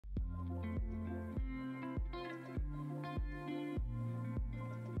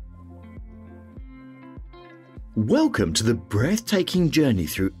Welcome to the breathtaking journey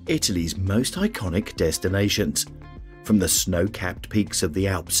through Italy's most iconic destinations. From the snow-capped peaks of the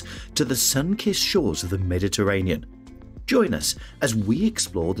Alps to the sun-kissed shores of the Mediterranean. Join us as we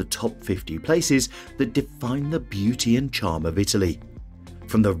explore the top 50 places that define the beauty and charm of Italy.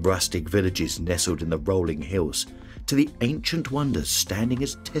 From the rustic villages nestled in the rolling hills to the ancient wonders standing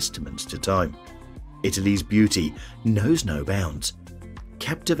as testaments to time. Italy's beauty knows no bounds,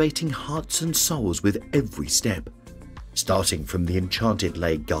 captivating hearts and souls with every step. Starting from the enchanted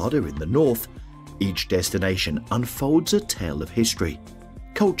Lake Garda in the north, each destination unfolds a tale of history,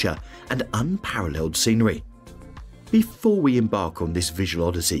 culture, and unparalleled scenery. Before we embark on this visual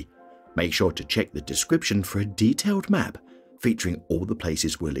odyssey, make sure to check the description for a detailed map featuring all the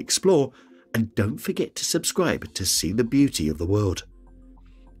places we'll explore, and don't forget to subscribe to see the beauty of the world.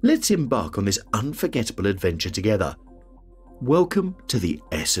 Let's embark on this unforgettable adventure together. Welcome to the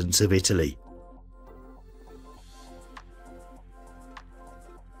essence of Italy.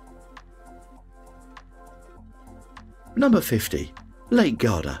 Number 50. Lake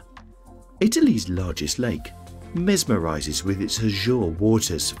Garda. Italy's largest lake, mesmerizes with its azure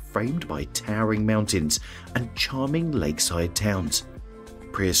waters framed by towering mountains and charming lakeside towns.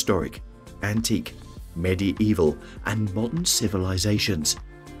 Prehistoric, antique, medieval, and modern civilizations,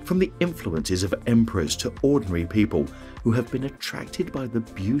 from the influences of emperors to ordinary people who have been attracted by the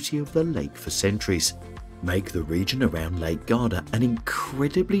beauty of the lake for centuries, make the region around Lake Garda an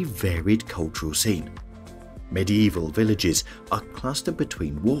incredibly varied cultural scene. Medieval villages are clustered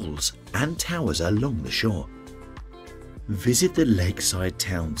between walls and towers along the shore. Visit the lakeside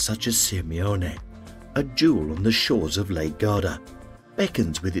towns such as Sirmione, a jewel on the shores of Lake Garda,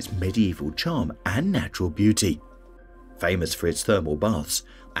 beckons with its medieval charm and natural beauty. Famous for its thermal baths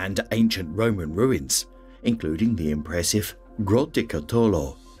and ancient Roman ruins, including the impressive Grotte di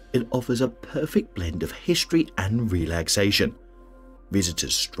Cotolo, it offers a perfect blend of history and relaxation.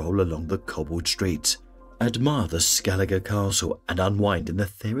 Visitors stroll along the cobbled streets, admire the Scaliger Castle, and unwind in the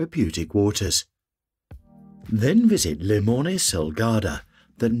therapeutic waters. Then visit Limone sul Garda,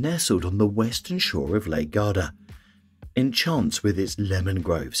 that nestled on the western shore of Lake Garda, enchants with its lemon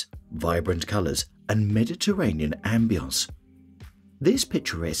groves, vibrant colours, and Mediterranean ambience. This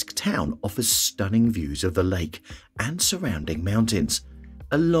picturesque town offers stunning views of the lake and surrounding mountains,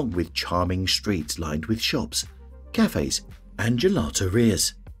 along with charming streets lined with shops, cafes, and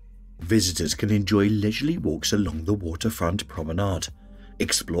gelaterias. Visitors can enjoy leisurely walks along the waterfront promenade,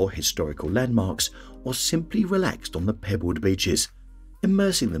 explore historical landmarks, or simply relax on the pebbled beaches,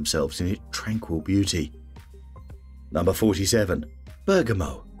 immersing themselves in its tranquil beauty. Number 47.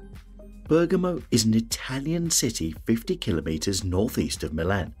 Bergamo. Bergamo is an Italian city 50 kilometers northeast of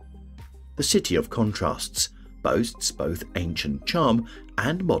Milan. The city of contrasts boasts both ancient charm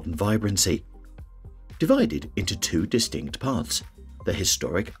and modern vibrancy. Divided into two distinct parts, the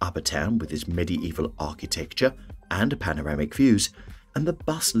historic upper town with its medieval architecture and panoramic views, and the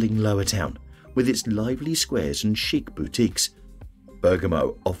bustling lower town with its lively squares and chic boutiques.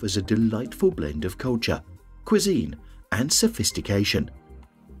 Bergamo offers a delightful blend of culture, cuisine, and sophistication.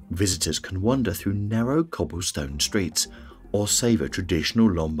 Visitors can wander through narrow cobblestone streets or savour traditional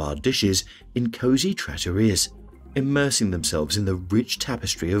Lombard dishes in cosy trattorias, immersing themselves in the rich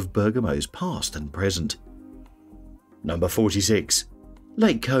tapestry of Bergamo's past and present. Number 46.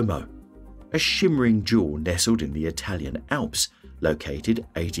 Lake Como. A shimmering jewel nestled in the Italian Alps, located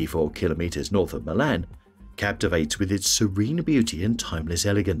 84 kilometers north of Milan, captivates with its serene beauty and timeless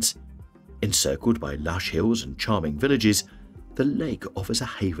elegance. Encircled by lush hills and charming villages, the lake offers a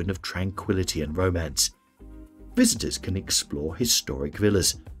haven of tranquility and romance. Visitors can explore historic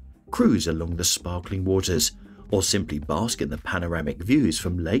villas, cruise along the sparkling waters, or simply bask in the panoramic views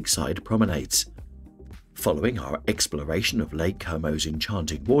from lakeside promenades. Following our exploration of Lake Como's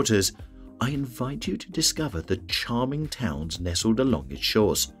enchanting waters, I invite you to discover the charming towns nestled along its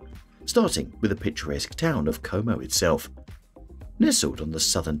shores, starting with the picturesque town of Como itself. Nestled on the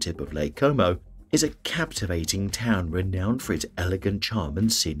southern tip of Lake Como is a captivating town renowned for its elegant charm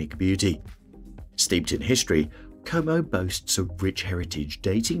and scenic beauty. Steeped in history, Como boasts a rich heritage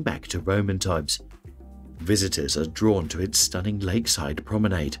dating back to Roman times. Visitors are drawn to its stunning lakeside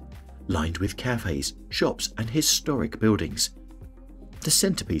promenade, lined with cafes, shops, and historic buildings. The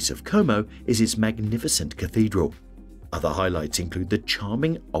centerpiece of Como is its magnificent cathedral. Other highlights include the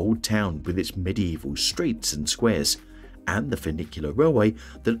charming old town with its medieval streets and squares, and the funicular railway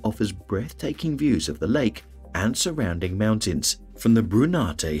that offers breathtaking views of the lake and surrounding mountains from the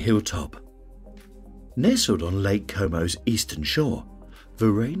Brunate hilltop. Nestled on Lake Como's eastern shore,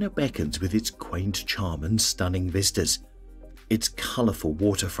 Varenna beckons with its quaint charm and stunning vistas. Its colourful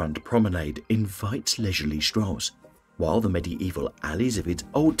waterfront promenade invites leisurely strolls, while the medieval alleys of its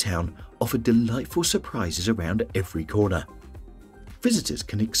old town offer delightful surprises around every corner. Visitors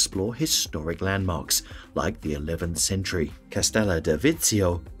can explore historic landmarks like the 11th century Castello del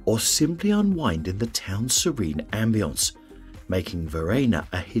Vizio, or simply unwind in the town's serene ambience, making Varenna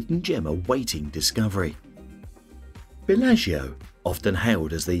a hidden gem awaiting discovery. Bellagio, often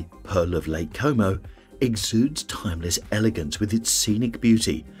hailed as the Pearl of Lake Como, exudes timeless elegance with its scenic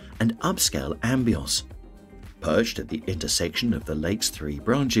beauty and upscale ambience. Perched at the intersection of the lake's three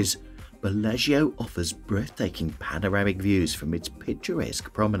branches, Bellagio offers breathtaking panoramic views from its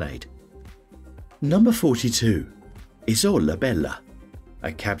picturesque promenade. Number 42. Isola Bella.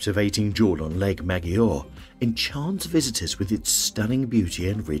 A captivating jewel on Lake Maggiore enchants visitors with its stunning beauty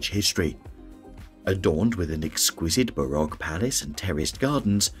and rich history. Adorned with an exquisite Baroque palace and terraced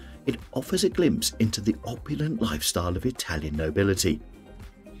gardens, it offers a glimpse into the opulent lifestyle of Italian nobility.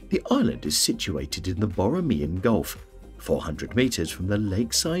 The island is situated in the Borromean Gulf, 400 meters from the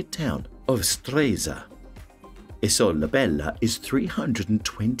lakeside town of Stresa. Isola Bella is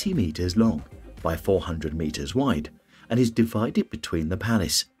 320 meters long by 400 meters wide and is divided between the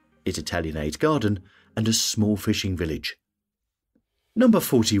palace, its Italianate garden, and a small fishing village. Number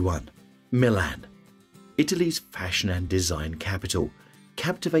 41. Milan. Italy's fashion and design capital,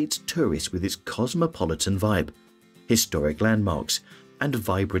 captivates tourists with its cosmopolitan vibe, historic landmarks, and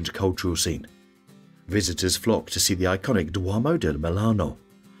vibrant cultural scene. Visitors flock to see the iconic Duomo del Milano,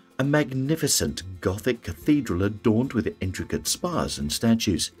 a magnificent Gothic cathedral adorned with intricate spires and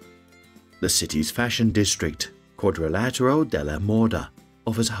statues. The city's fashion district, Quadrilatero della Moda,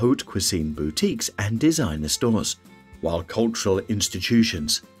 offers haute cuisine boutiques and designer stores, while cultural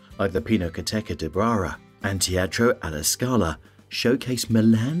institutions like the Pinacoteca di Brera and Teatro alla Scala showcase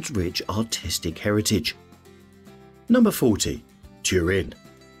Milan's rich artistic heritage. Number 40. Turin.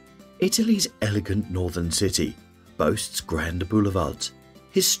 Italy's elegant northern city boasts grand boulevards,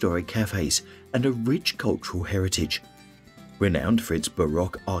 historic cafes, and a rich cultural heritage. Renowned for its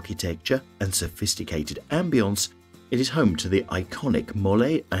Baroque architecture and sophisticated ambience, it is home to the iconic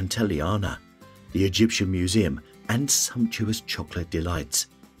Mole Anteliana, the Egyptian Museum, and sumptuous chocolate delights.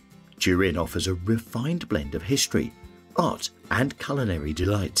 Turin offers a refined blend of history, art, and culinary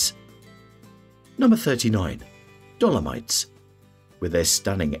delights. Number 39. Dolomites. With their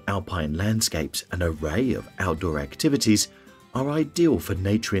stunning alpine landscapes and array of outdoor activities, are ideal for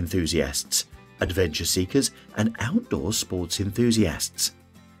nature enthusiasts, adventure seekers, and outdoor sports enthusiasts.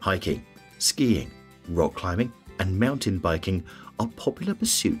 Hiking, skiing, rock climbing, and mountain biking are popular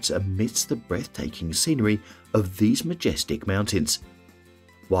pursuits amidst the breathtaking scenery of these majestic mountains.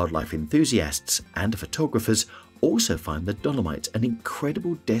 Wildlife enthusiasts and photographers also find the Dolomites an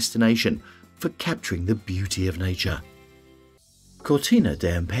incredible destination for capturing the beauty of nature. Cortina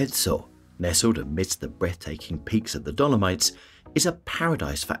d'Ampezzo, nestled amidst the breathtaking peaks of the Dolomites, is a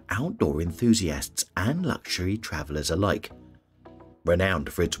paradise for outdoor enthusiasts and luxury travelers alike.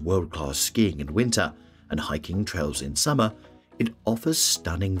 Renowned for its world-class skiing in winter and hiking trails in summer, it offers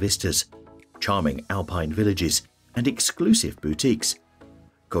stunning vistas, charming alpine villages, and exclusive boutiques.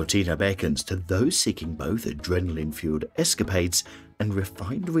 Cortina beckons to those seeking both adrenaline-fueled escapades and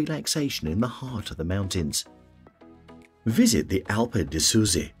refined relaxation in the heart of the mountains. Visit the Alpe di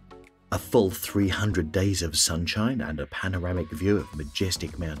Siusi. A full 300 days of sunshine and a panoramic view of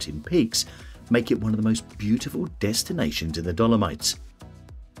majestic mountain peaks make it one of the most beautiful destinations in the Dolomites.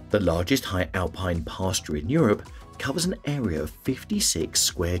 The largest high alpine pasture in Europe covers an area of 56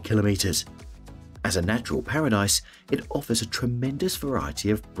 square kilometers. As a natural paradise, it offers a tremendous variety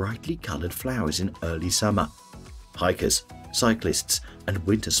of brightly colored flowers in early summer. Hikers, cyclists, and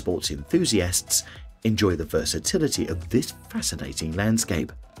winter sports enthusiasts enjoy the versatility of this fascinating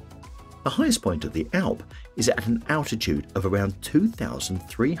landscape. The highest point of the Alp is at an altitude of around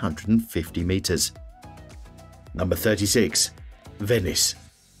 2,350 meters. Number 36. Venice.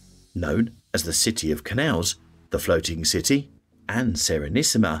 Known as the City of Canals, the Floating City, and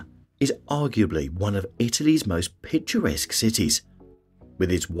Serenissima, is arguably one of Italy's most picturesque cities.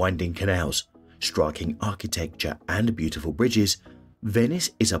 With its winding canals, striking architecture, and beautiful bridges, Venice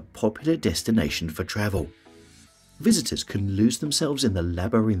is a popular destination for travel. Visitors can lose themselves in the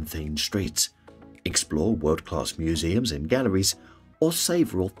labyrinthine streets, explore world-class museums and galleries, or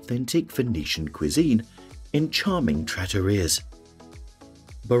savor authentic Venetian cuisine in charming trattorias.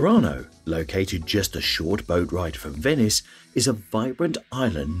 Burano, located just a short boat ride from Venice, is a vibrant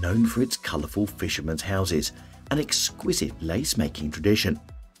island known for its colourful fishermen's houses and exquisite lace-making tradition.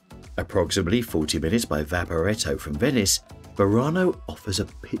 Approximately 40 minutes by Vaporetto from Venice, Burano offers a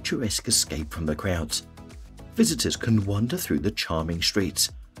picturesque escape from the crowds. visitors can wander through the charming streets,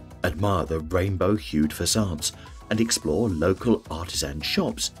 admire the rainbow-hued facades, and explore local artisan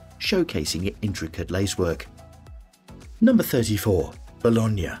shops showcasing intricate lacework. Number 34.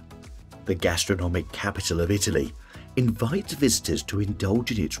 Bologna. The gastronomic capital of Italy invites visitors to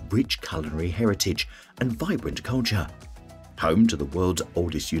indulge in its rich culinary heritage and vibrant culture. Home to the world's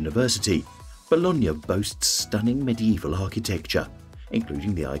oldest university, Bologna boasts stunning medieval architecture,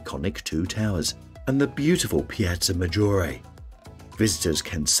 including the iconic two towers and the beautiful Piazza Maggiore. Visitors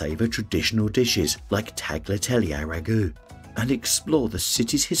can savour traditional dishes like tagliatelle au ragu and explore the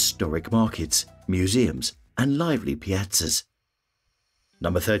city's historic markets, museums, and lively piazzas.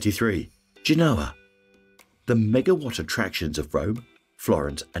 Number 33. Genoa. The megawatt attractions of Rome,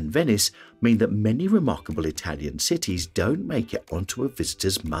 Florence, and Venice mean that many remarkable Italian cities don't make it onto a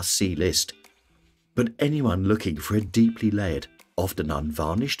visitor's must-see list. But anyone looking for a deeply layered, often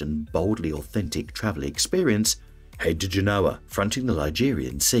unvarnished and boldly authentic travel experience, head to Genoa, fronting the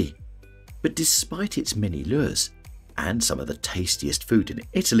Ligurian Sea. But despite its many lures, and some of the tastiest food in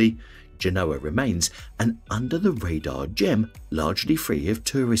Italy, Genoa remains an under-the-radar gem largely free of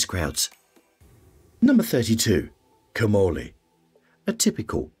tourist crowds. Number 32. Camogli. A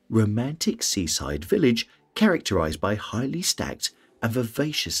typical, romantic seaside village characterized by highly stacked and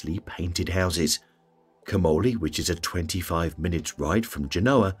vivaciously painted houses. Camogli, which is a 25-minute ride from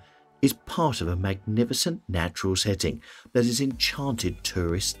Genoa, is part of a magnificent natural setting that has enchanted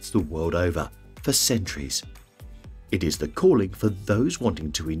tourists the world over for centuries. It is the calling for those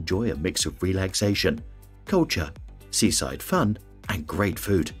wanting to enjoy a mix of relaxation, culture, seaside fun, and great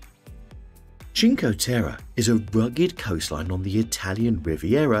food. Cinque Terre is a rugged coastline on the Italian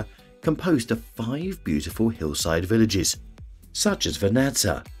Riviera composed of 5 beautiful hillside villages, such as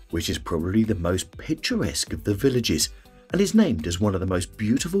Vernazza, which is probably the most picturesque of the villages and is named as one of the most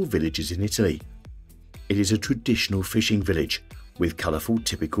beautiful villages in Italy. It is a traditional fishing village with colourful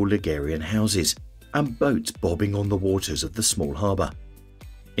typical Ligurian houses and boats bobbing on the waters of the small harbour.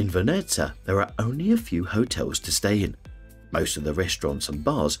 In Vernazza, there are only a few hotels to stay in. Most of the restaurants and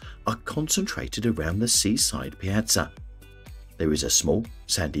bars are concentrated around the seaside piazza. There is a small,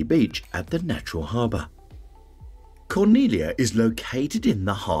 sandy beach at the natural harbour. Corniglia is located in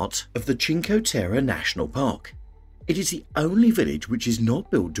the heart of the Cinque Terre National Park. It is the only village which is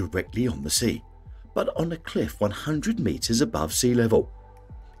not built directly on the sea, but on a cliff 100 metres above sea level.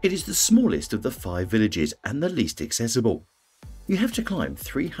 It is the smallest of the 5 villages and the least accessible. You have to climb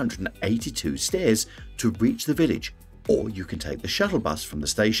 382 stairs to reach the village, or you can take the shuttle bus from the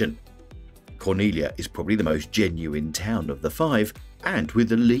station. Corniglia is probably the most genuine town of the 5 and with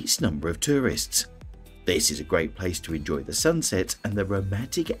the least number of tourists. This is a great place to enjoy the sunsets and the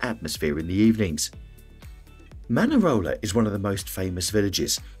romantic atmosphere in the evenings. Manarola is one of the most famous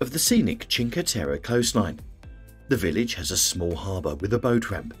villages of the scenic Cinque Terre coastline. The village has a small harbour with a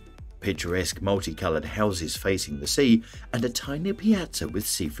boat ramp, picturesque multicoloured houses facing the sea, and a tiny piazza with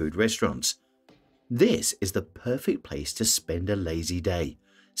seafood restaurants. This is the perfect place to spend a lazy day,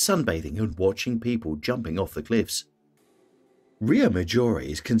 sunbathing and watching people jumping off the cliffs. Riomaggiore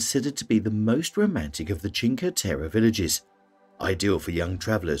is considered to be the most romantic of the Cinque Terre villages, ideal for young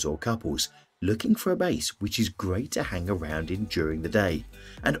travellers or couples looking for a base which is great to hang around in during the day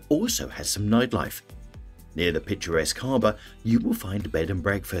and also has some nightlife. Near the picturesque harbour, you will find bed and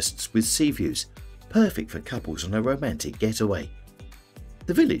breakfasts with sea views, perfect for couples on a romantic getaway.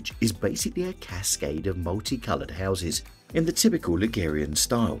 The village is basically a cascade of multicoloured houses in the typical Ligurian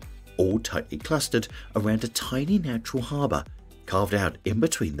style, all tightly clustered around a tiny natural harbour carved out in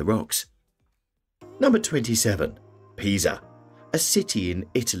between the rocks. Number 27. Pisa, a city in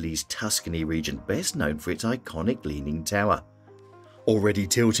Italy's Tuscany region best known for its iconic Leaning Tower. Already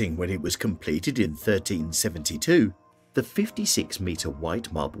tilting when it was completed in 1372, the 56-metre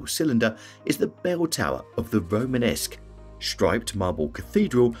white marble cylinder is the bell tower of the Romanesque, striped marble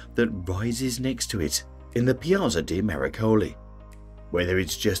cathedral that rises next to it in the Piazza di Miracoli. Whether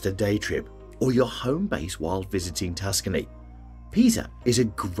it's just a day trip or your home base while visiting Tuscany, Pisa is a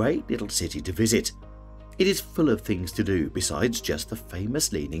great little city to visit. It is full of things to do besides just the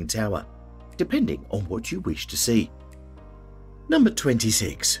famous Leaning Tower, depending on what you wish to see. Number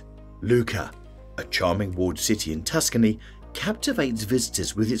 26. Lucca, a charming walled city in Tuscany, captivates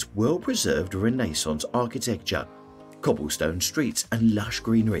visitors with its well-preserved Renaissance architecture, cobblestone streets and lush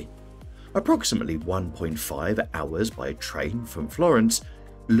greenery. Approximately 1.5 hours by train from Florence,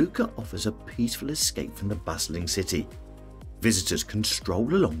 Lucca offers a peaceful escape from the bustling city. Visitors can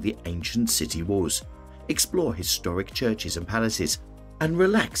stroll along the ancient city walls, explore historic churches and palaces, and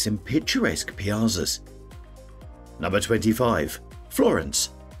relax in picturesque piazzas. Number 25.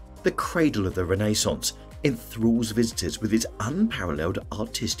 Florence, the cradle of the Renaissance. enthralls visitors with its unparalleled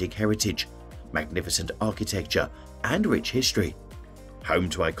artistic heritage, magnificent architecture, and rich history. Home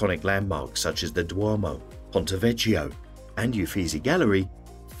to iconic landmarks such as the Duomo, Ponte Vecchio, and Uffizi Gallery,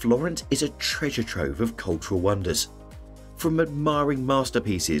 Florence is a treasure trove of cultural wonders. From admiring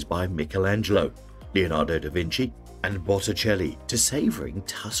masterpieces by Michelangelo, Leonardo da Vinci, and Botticelli to savouring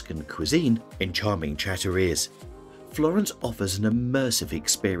Tuscan cuisine in charming trattorias, Florence offers an immersive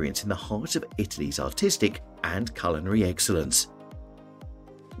experience in the heart of Italy's artistic and culinary excellence.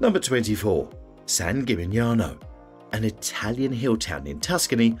 Number 24. San Gimignano, an Italian hill town in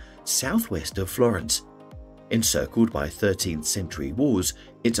Tuscany, southwest of Florence. Encircled by 13th century walls,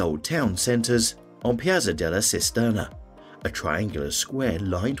 its old town centres on Piazza della Cisterna, a triangular square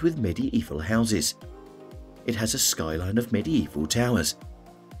lined with medieval houses. It has a skyline of medieval towers.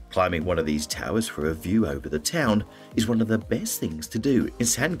 Climbing one of these towers for a view over the town is one of the best things to do in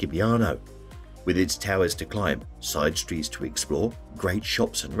San Gimignano. With its towers to climb, side streets to explore, great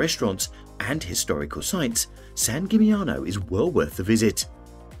shops and restaurants, and historical sites, San Gimignano is well worth the visit.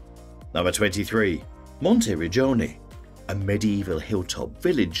 Number 23. Monte Regione, a medieval hilltop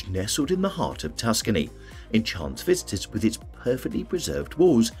village nestled in the heart of Tuscany, enchants visitors with its perfectly preserved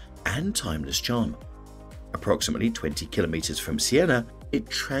walls and timeless charm. Approximately 20 kilometers from Siena, it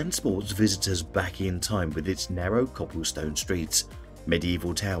transports visitors back in time with its narrow cobblestone streets,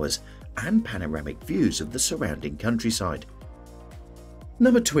 medieval towers, and panoramic views of the surrounding countryside.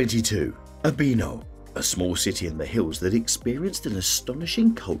 Number 22. Urbino, a small city in the hills that experienced an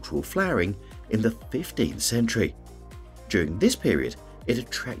astonishing cultural flowering in the 15th century. During this period, it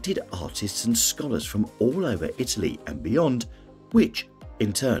attracted artists and scholars from all over Italy and beyond, which,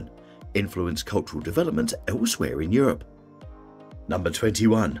 in turn, influenced cultural development elsewhere in Europe. Number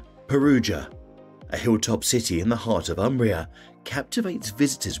 21. Perugia, a hilltop city in the heart of Umbria, captivates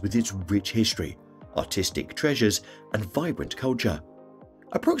visitors with its rich history, artistic treasures, and vibrant culture.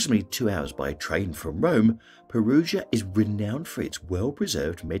 Approximately 2 hours by train from Rome, Perugia is renowned for its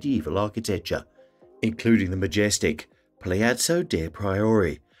well-preserved medieval architecture, including the majestic Palazzo dei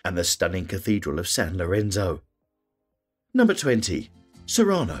Priori and the stunning Cathedral of San Lorenzo. Number 20.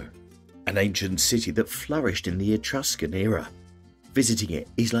 Serrano, an ancient city that flourished in the Etruscan era. Visiting it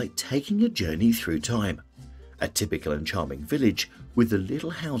is like taking a journey through time. A typical and charming village with the little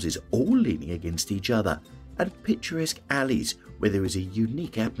houses all leaning against each other and picturesque alleys where there is a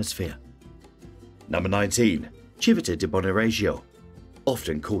unique atmosphere. Number 19. Civita di Bagnoregio.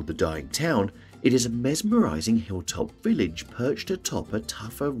 Often called the Dying Town, it is a mesmerizing hilltop village perched atop a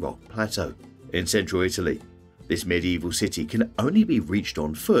tougher rock plateau. In central Italy, this medieval city can only be reached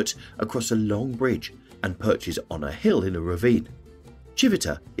on foot across a long bridge and perches on a hill in a ravine.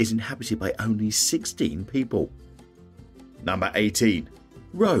 Civita is inhabited by only 16 people. Number 18.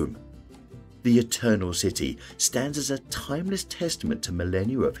 Rome. The Eternal City stands as a timeless testament to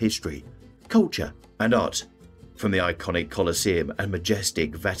millennia of history, culture, and art. From the iconic Colosseum and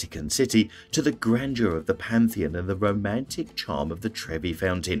majestic Vatican City to the grandeur of the Pantheon and the romantic charm of the Trevi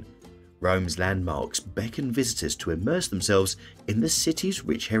Fountain, Rome's landmarks beckon visitors to immerse themselves in the city's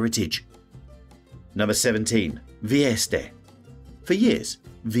rich heritage. Number 17. Vieste. For years,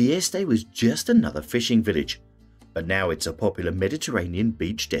 Vieste was just another fishing village, but now it's a popular Mediterranean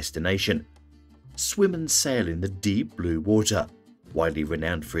beach destination. Swim and sail in the deep blue water, widely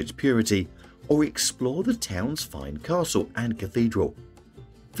renowned for its purity, or explore the town's fine castle and cathedral.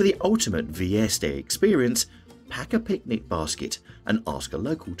 For the ultimate Vieste experience, pack a picnic basket and ask a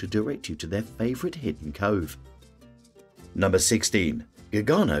local to direct you to their favourite hidden cove. Number 16.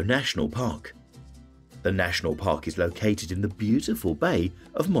 Gimignano National Park. The national park is located in the beautiful bay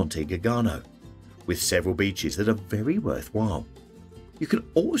of Monte Gimignano, with several beaches that are very worthwhile. You can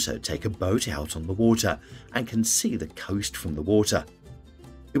also take a boat out on the water and can see the coast from the water.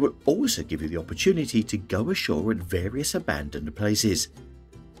 It will also give you the opportunity to go ashore at various abandoned places.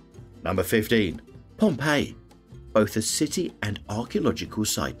 Number 15. Pompeii. Both a city and archaeological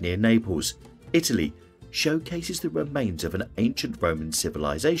site near Naples, Italy, showcases the remains of an ancient Roman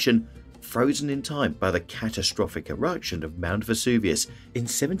civilization frozen in time by the catastrophic eruption of Mount Vesuvius in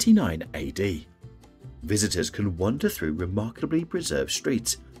 79 AD. Visitors can wander through remarkably preserved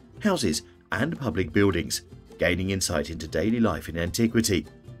streets, houses, and public buildings, gaining insight into daily life in antiquity.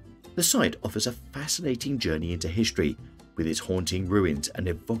 The site offers a fascinating journey into history, with its haunting ruins and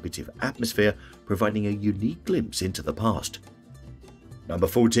evocative atmosphere providing a unique glimpse into the past. Number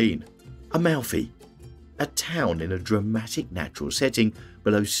 14. Amalfi. A town in a dramatic natural setting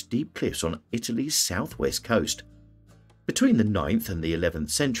below steep cliffs on Italy's southwest coast. Between the 9th and the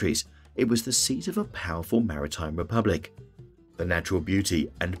 11th centuries, it was the seat of a powerful maritime republic. The natural beauty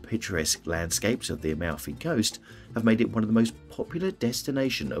and picturesque landscapes of the Amalfi coast have made it one of the most popular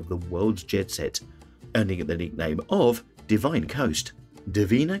destinations of the world's jet set, earning it the nickname of Divine Coast,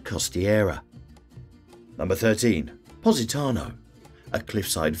 Divina Costiera. Number 13. Positano, a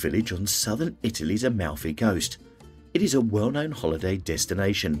cliffside village on southern Italy's Amalfi coast. It is a well-known holiday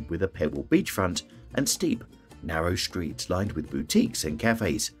destination with a pebble beachfront and steep, narrow streets lined with boutiques and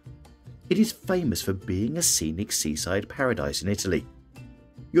cafes. It is famous for being a scenic seaside paradise in Italy.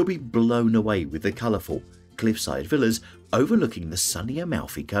 You'll be blown away with the colourful, cliffside villas overlooking the sunny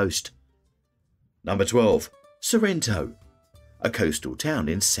Amalfi coast. Number 12. Sorrento, a coastal town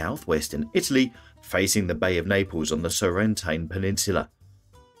in southwestern Italy facing the Bay of Naples on the Sorrentine Peninsula.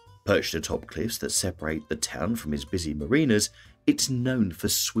 Perched atop cliffs that separate the town from its busy marinas, it's known for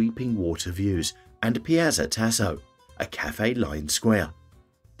sweeping water views and Piazza Tasso, a cafe-lined square.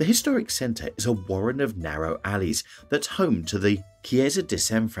 The historic centre is a warren of narrow alleys that's home to the Chiesa di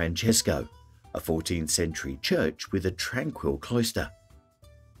San Francesco, a 14th century church with a tranquil cloister.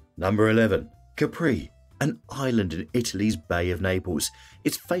 Number 11. Capri, an island in Italy's Bay of Naples.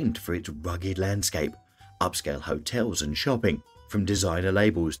 It's famed for its rugged landscape, upscale hotels and shopping, from designer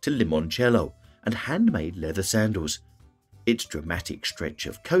labels to limoncello and handmade leather sandals. Its dramatic stretch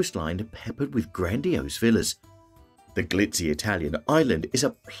of coastline peppered with grandiose villas. The glitzy Italian island is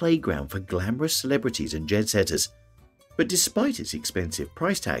a playground for glamorous celebrities and jet-setters. But despite its expensive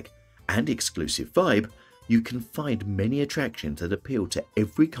price tag and exclusive vibe, you can find many attractions that appeal to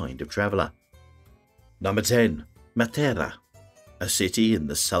every kind of traveller. Number 10. Matera, a city in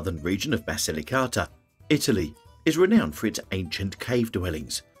the southern region of Basilicata, Italy, is renowned for its ancient cave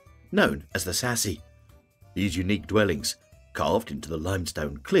dwellings, known as the Sassi. These unique dwellings, carved into the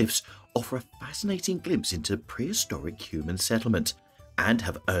limestone cliffs, offer a fascinating glimpse into prehistoric human settlement and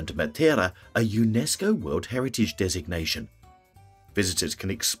have earned Matera a UNESCO World Heritage designation. Visitors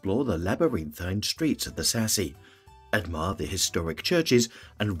can explore the labyrinthine streets of the Sassi, admire the historic churches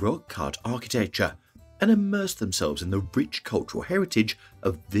and rock-cut architecture, and immerse themselves in the rich cultural heritage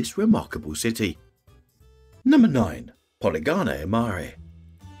of this remarkable city. Number 9. Poligano e Mare,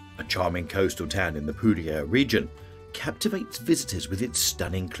 a charming coastal town in the Puglia region, captivates visitors with its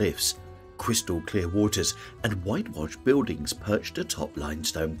stunning cliffs, crystal clear waters, and whitewashed buildings perched atop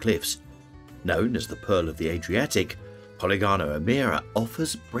limestone cliffs. Known as the Pearl of the Adriatic, Poligano e Mare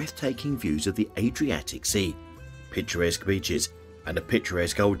offers breathtaking views of the Adriatic Sea, picturesque beaches, and a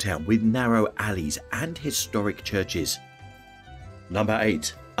picturesque old town with narrow alleys and historic churches. Number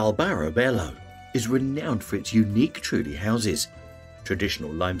 8. Isola Bella is renowned for its unique trulli houses,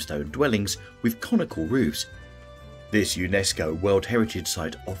 traditional limestone dwellings with conical roofs. This UNESCO World Heritage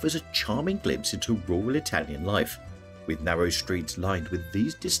Site offers a charming glimpse into rural Italian life, with narrow streets lined with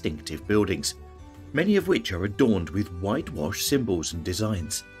these distinctive buildings, many of which are adorned with whitewashed symbols and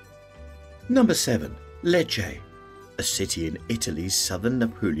designs. Number 7. Lecce, a city in Italy's southern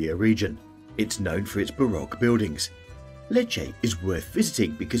Apulia region. It's known for its Baroque buildings. Lecce is worth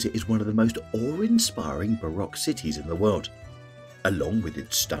visiting because it is one of the most awe-inspiring Baroque cities in the world. Along with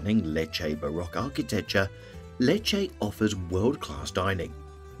its stunning Lecce Baroque architecture, Lecce offers world-class dining,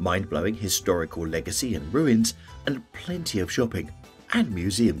 mind-blowing historical legacy and ruins, and plenty of shopping and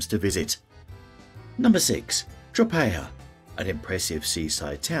museums to visit. Number 6. Tropea, an impressive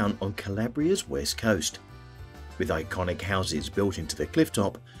seaside town on Calabria's west coast. With iconic houses built into the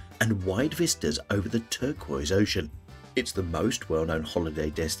clifftop and wide vistas over the turquoise ocean, it's the most well-known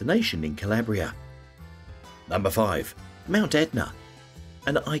holiday destination in Calabria. Number 5. Mount Etna,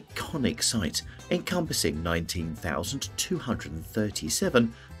 an iconic site encompassing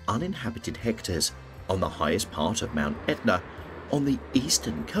 19,237 uninhabited hectares on the highest part of Mount Etna on the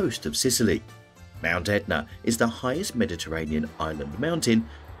eastern coast of Sicily. Mount Etna is the highest Mediterranean island mountain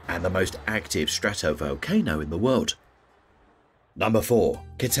and the most active stratovolcano in the world. Number 4.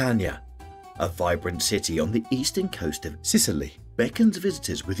 Catania, a vibrant city on the eastern coast of Sicily, beckons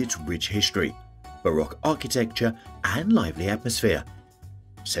visitors with its rich history, Baroque architecture, and lively atmosphere.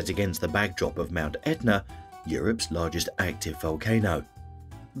 Set against the backdrop of Mount Etna, Europe's largest active volcano,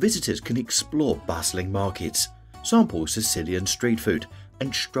 visitors can explore bustling markets, sample Sicilian street food,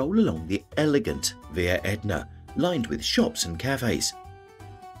 and stroll along the elegant Via Etna, lined with shops and cafes.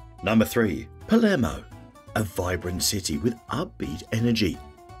 Number 3. Palermo, a vibrant city with upbeat energy.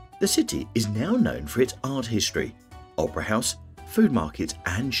 The city is now known for its art history, opera house, food markets,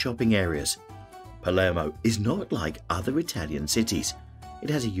 and shopping areas. Palermo is not like other Italian cities. It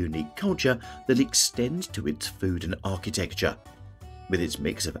has a unique culture that extends to its food and architecture. With its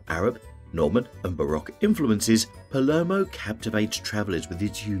mix of Arab, Norman, and Baroque influences, Palermo captivates travellers with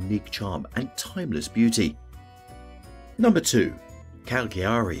its unique charm and timeless beauty. Number 2.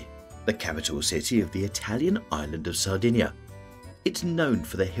 Cagliari, the capital city of the Italian island of Sardinia. It's known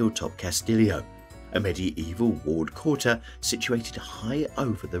for the hilltop Castiglio, a medieval walled quarter situated high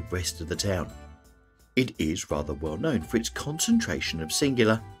over the rest of the town. It is rather well known for its concentration of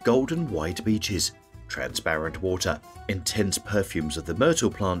singular, golden white beaches, transparent water, intense perfumes of the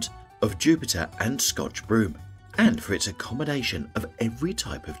myrtle plant, of Jupiter and Scotch broom, and for its accommodation of every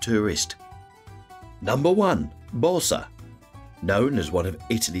type of tourist. Number 1. Bossa. Known as one of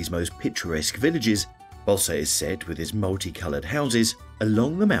Italy's most picturesque villages, Bossa is set with its multicoloured houses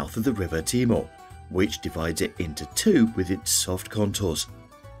along the mouth of the river Timor, which divides it into two with its soft contours.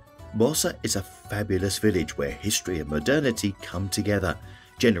 Bossa is a fabulous village where history and modernity come together,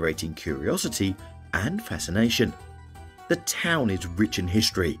 generating curiosity and fascination. The town is rich in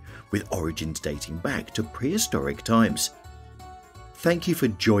history, with origins dating back to prehistoric times. Thank you for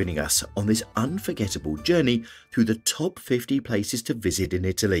joining us on this unforgettable journey through the top 50 places to visit in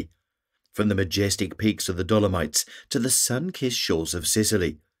Italy. From the majestic peaks of the Dolomites to the sun-kissed shores of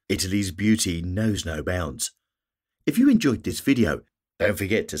Sicily, Italy's beauty knows no bounds. If you enjoyed this video, don't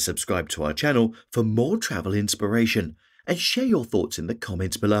forget to subscribe to our channel for more travel inspiration and share your thoughts in the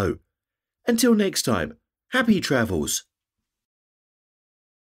comments below. Until next time, happy travels!